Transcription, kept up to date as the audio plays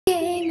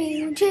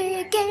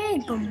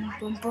chicken. Boom,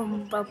 boom,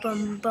 boom, boom,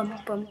 boom, boom,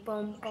 boom,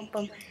 boom, boom,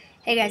 boom.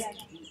 Hey guys,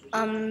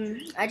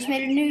 I just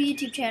made a new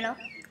YouTube channel.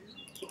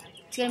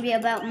 It's gonna be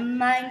about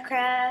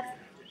Minecraft.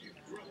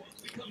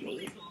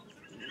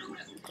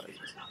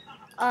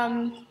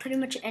 Pretty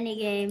much any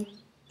game.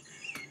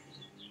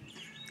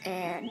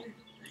 And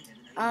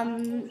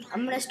I'm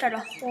gonna start a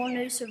whole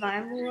new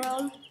survival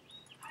world.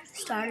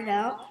 Start it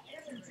out.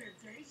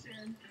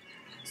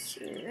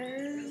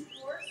 Survival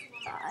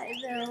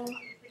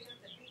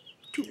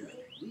 2.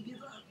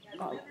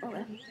 Oh,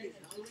 okay.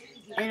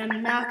 And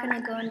I'm not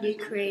gonna go and do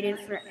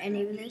creative for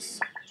any of this.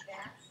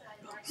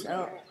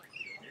 So,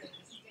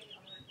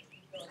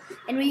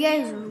 and we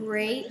guys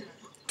rate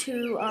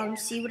to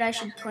see what I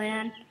should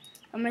plan.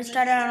 I'm gonna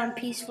start out on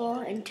peaceful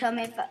and tell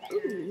me if I.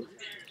 Ooh.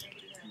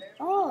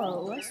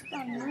 Oh, what's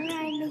that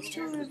right next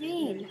to a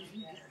ravine?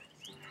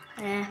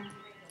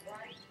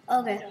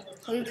 Okay.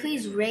 Will you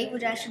please rate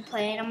what I should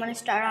play? And I'm gonna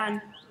start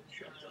on.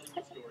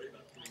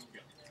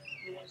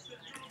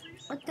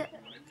 What the?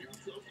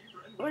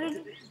 What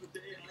did?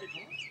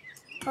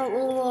 Oh,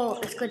 whoa, whoa,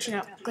 it's glitching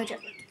out. Glitch out.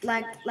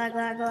 Lag, lag,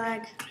 lag,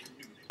 lag.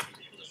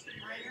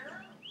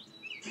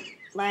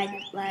 Lag,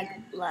 lag,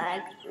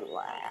 lag,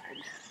 lag.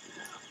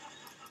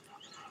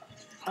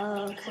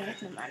 Okay,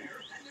 never mind.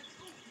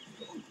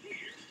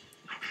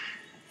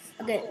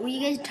 Okay, will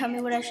you guys tell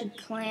me what I should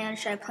plan?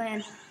 Should I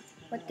plan?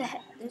 What the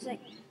heck? There's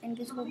like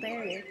invisible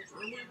barrier.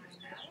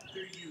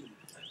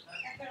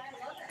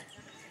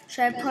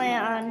 Should I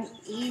plan on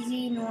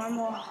easy,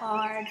 normal,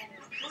 hard?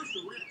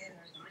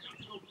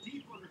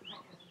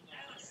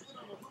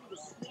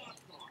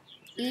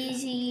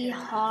 Easy,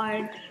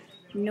 hard,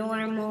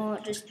 normal,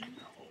 just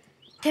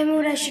tell me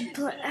what I should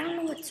play. I don't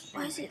know what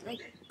is it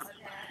like?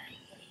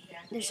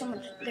 There's so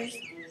much,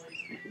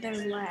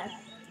 there's lag.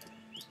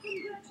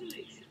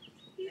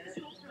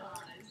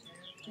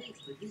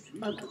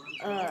 Okay,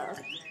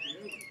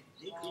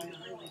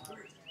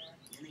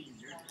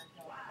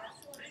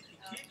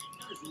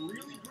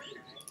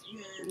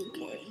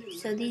 okay,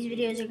 so these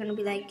videos are gonna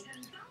be like,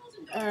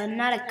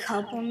 not a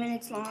couple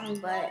minutes long,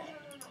 but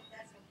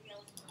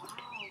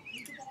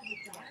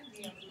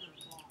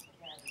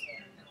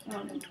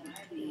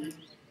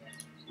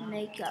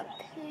make a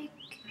pick,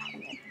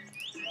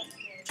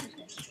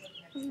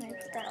 and then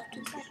put that off to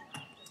the side.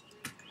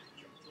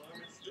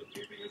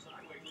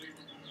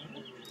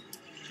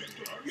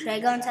 Should I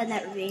go inside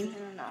that ravine? I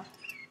don't know.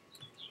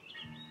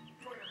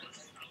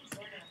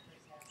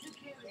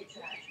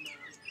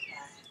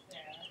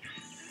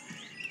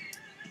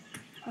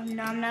 Oh,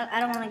 no, I'm not. I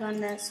don't want to go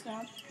in that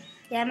swamp.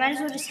 Yeah, I might as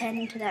well just head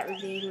into that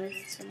ravine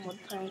with some wood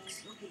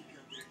planks.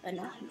 But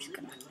no, I'm just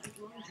gonna.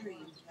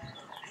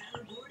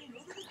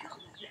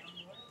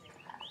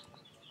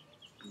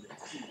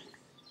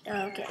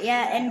 Okay,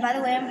 yeah, and by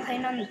the way, I'm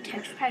playing on the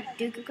texture pack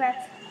Viddeeeee.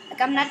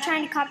 Like, I'm not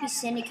trying to copy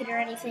Syndicate or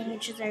anything.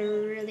 It's just I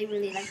really,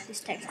 really like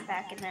this texture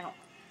pack, and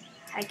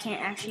I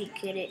can't actually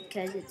get it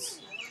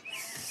because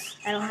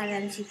I don't have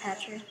MC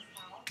Patcher.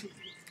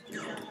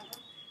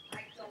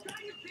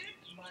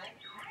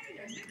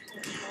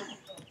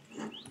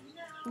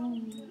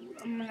 Ooh,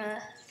 I'm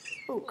gonna.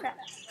 Oh crap!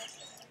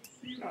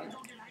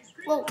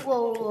 Whoa,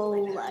 whoa, whoa!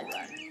 Lag.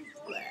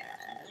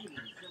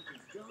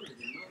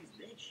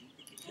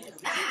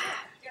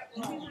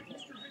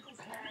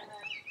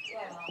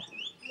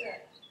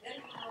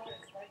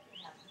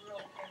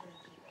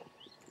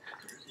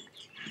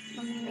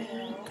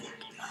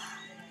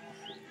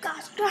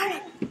 Gosh darn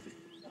it!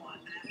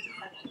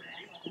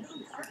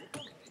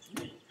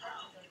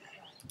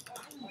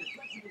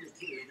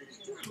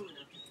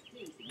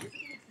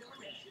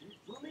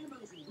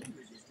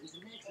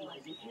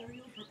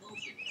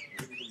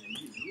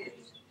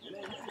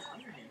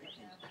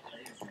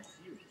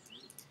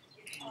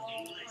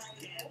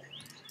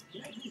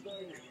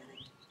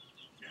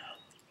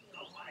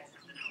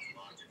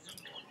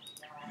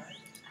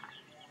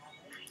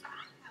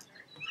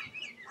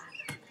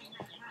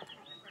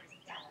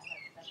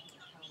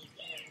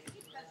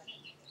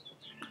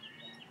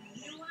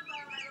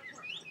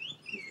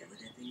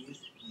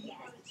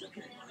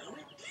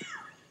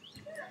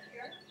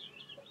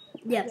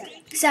 Yeah,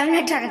 so I'm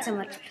not talking so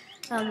much.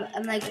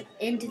 I'm like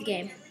into the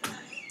game.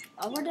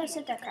 Oh, where did I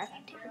set that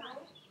crafting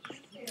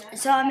table?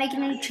 So I'm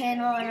making a new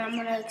channel and I'm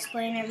gonna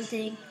explain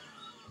everything.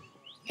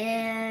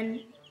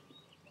 And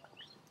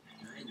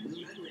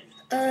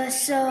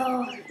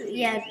so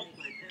yeah,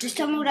 just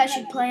tell me what I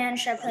should plan.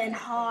 Should I plan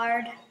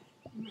hard?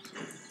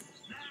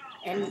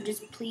 And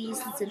just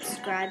please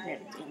subscribe and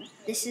everything.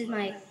 This is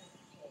my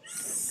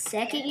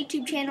second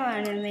YouTube channel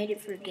and I made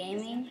it for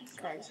gaming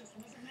because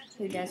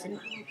who doesn't?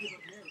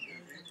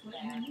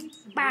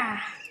 Bah.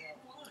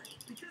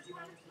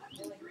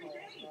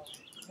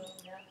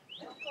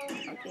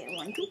 Okay,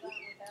 1, 2.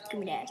 Give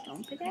me that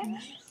stone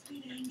pickaxe.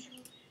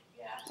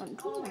 1,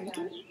 2, 1,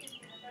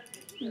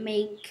 2.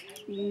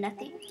 Make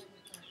nothing.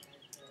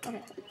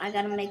 Okay, I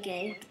gotta make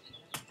a.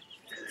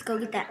 Let's go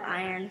get that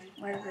iron,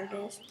 wherever it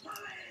is.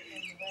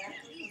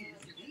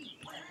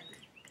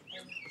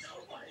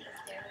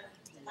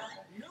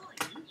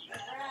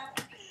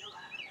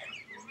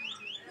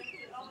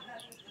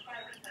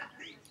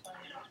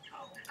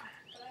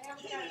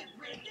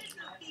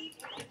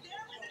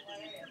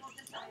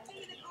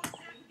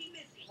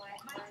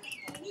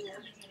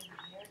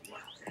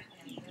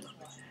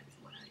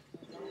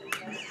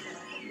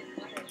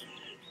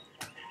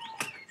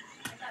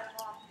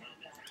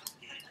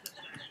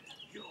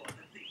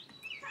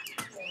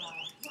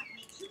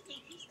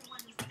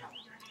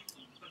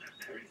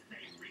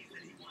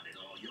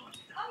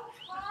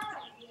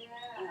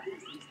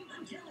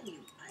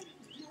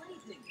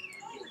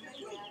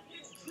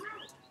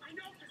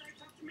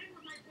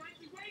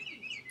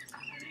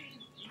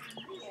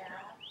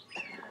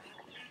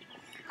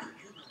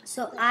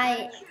 So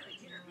I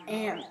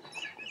am.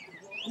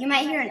 You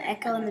might hear an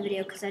echo in the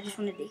video because I just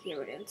wanted to hear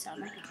what it would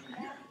sound like.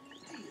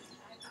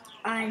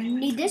 I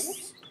need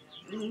this.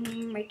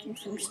 Making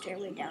some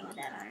stairway down to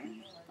that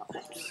iron. Oh,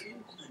 oops.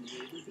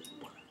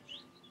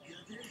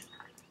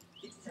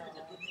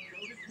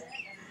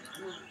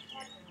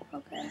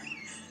 Okay.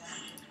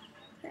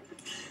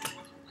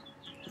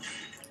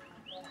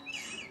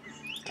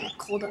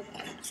 Cold up.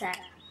 What's that?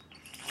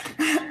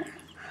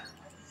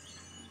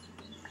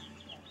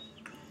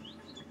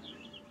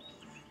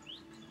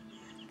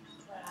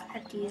 I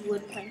have to use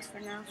wood planks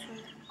for now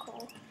for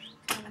coal.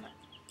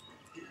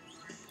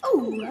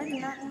 Oh, I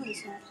did not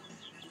notice that.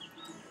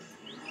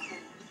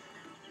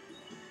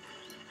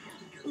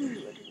 Ooh,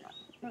 I did not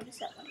notice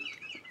that one.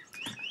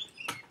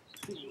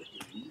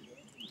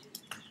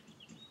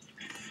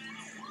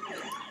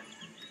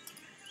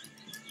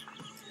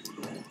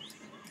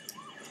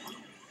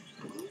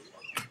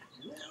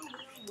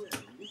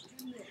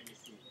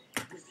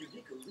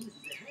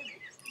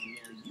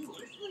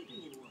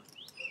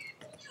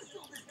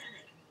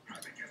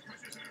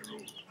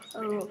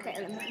 Oh, okay,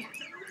 let me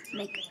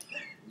make it.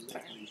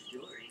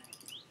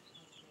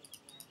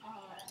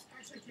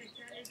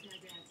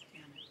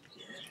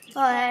 Oh,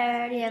 I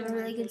already have a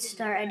really good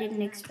start. I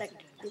didn't expect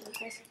it to be like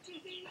this.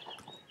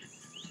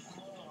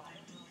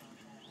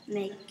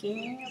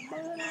 Making a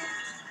boat.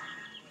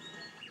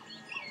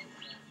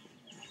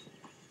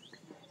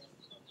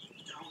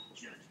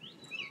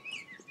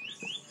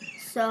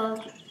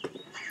 So,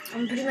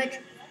 I'm pretty much,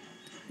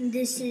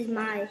 this is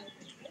my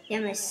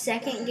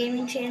second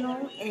gaming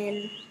channel,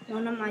 and well,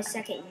 not my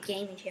second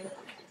gaming channel,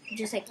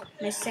 just like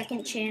my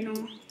second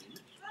channel.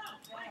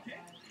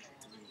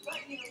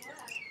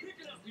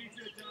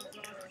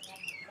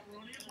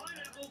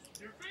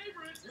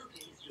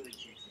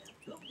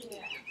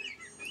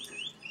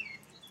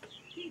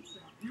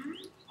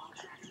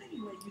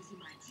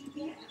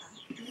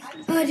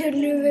 I don't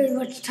know really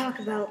what to talk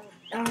about.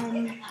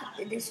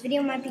 This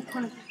video might be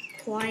kind of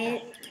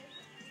quiet.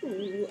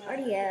 Ooh, I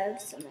already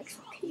have some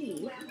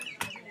XP.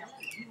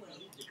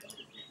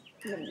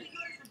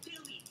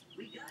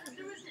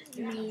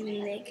 Let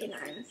me make an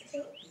iron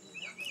pick.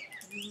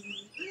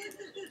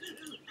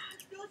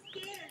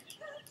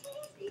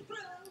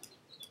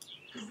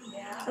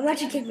 I'm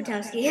watching Kick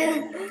Batowski.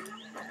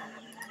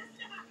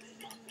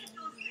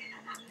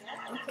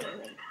 Okay,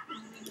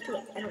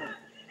 wait, I don't know.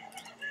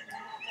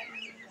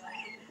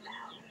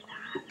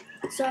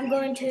 So I'm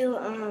going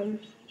to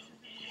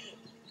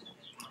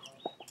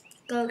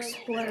go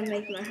explore and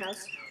make my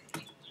house.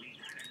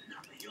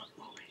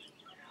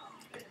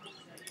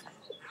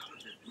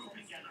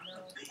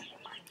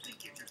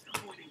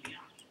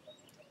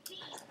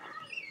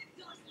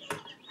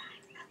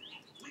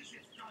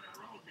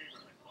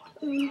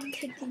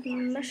 Take the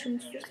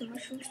mushrooms, just the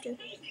mushrooms too.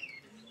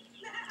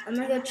 I'm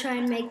gonna go try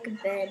and make a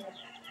bed.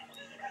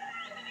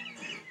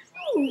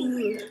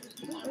 Ooh,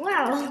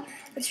 wow,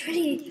 that's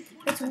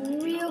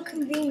real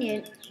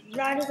convenient.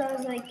 Right as I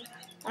was like,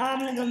 oh, I'm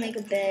gonna go make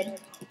a bed.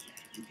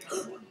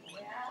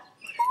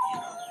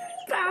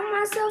 Found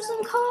myself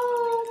some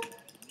coal.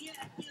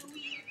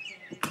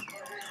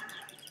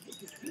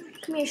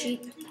 Come here,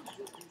 sheep.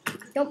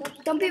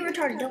 Don't be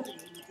retarded. Don't.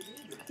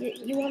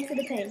 You won't feel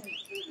the pain.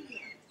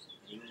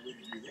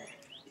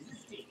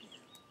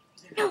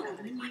 No.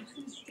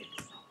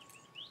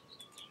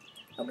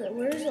 Okay,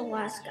 where's the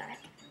last guy?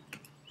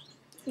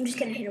 I'm just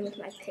gonna hit him with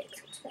my pick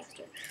so it's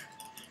faster.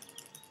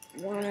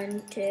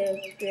 1, 2,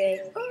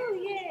 3. Oh,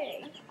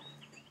 yay!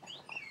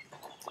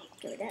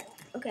 Give me that.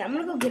 Okay, I'm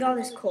gonna go get all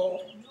this coal.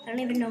 I don't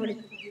even know what it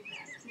is.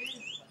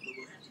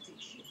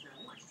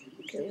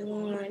 Okay,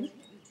 1.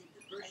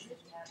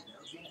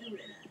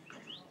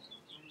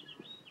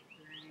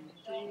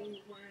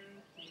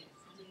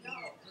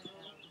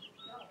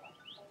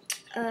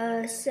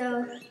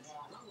 So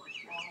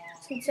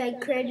since I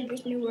created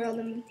this new world,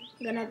 I'm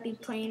gonna be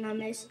playing on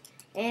this,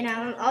 and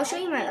I'll show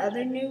you my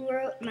other new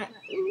world. Ooh,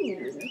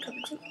 I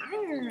covered some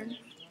iron.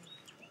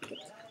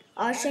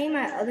 I'll show you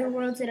my other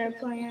worlds that I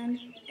play on,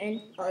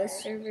 and all the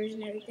servers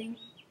and everything,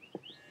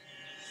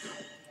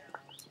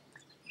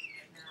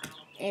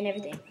 and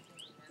everything.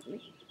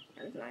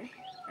 That was my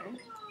iron.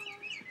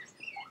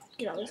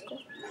 Get all this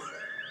coal.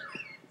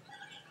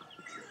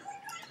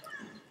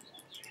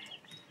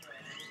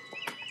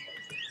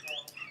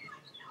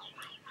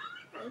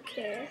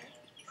 Okay.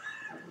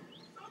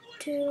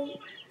 2,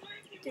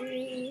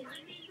 3,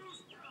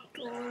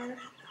 4,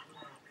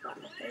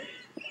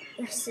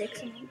 5,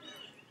 6.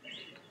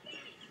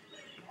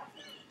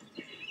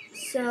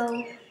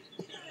 So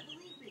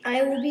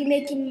I will be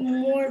making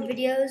more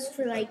videos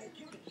for like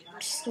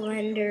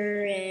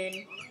Slender and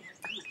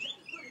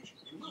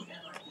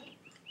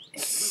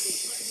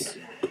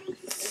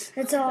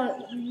that's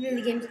all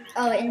really games.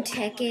 Oh, and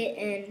Tekkit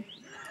and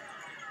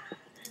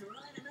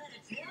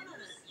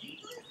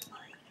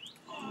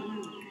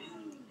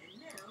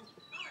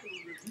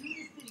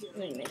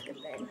let me make a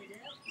bed.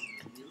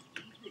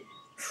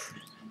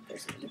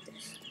 First, let me get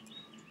this.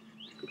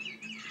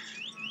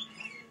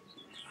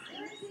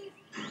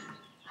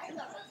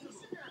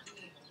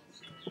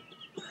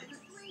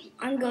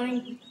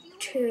 going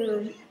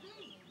to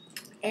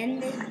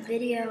end this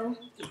video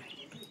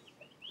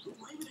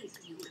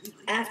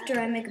after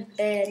I make a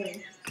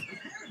bed.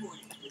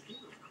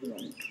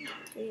 I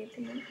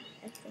think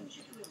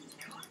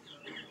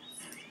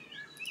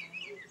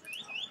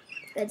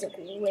beds look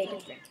way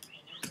different.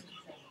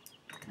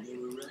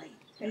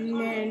 And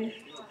then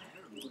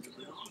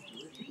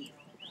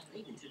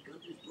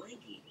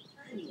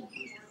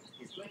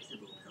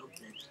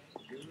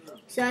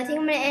so I think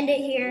I'm gonna end it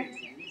here,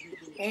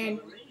 and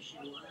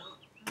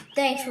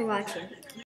thanks for watching.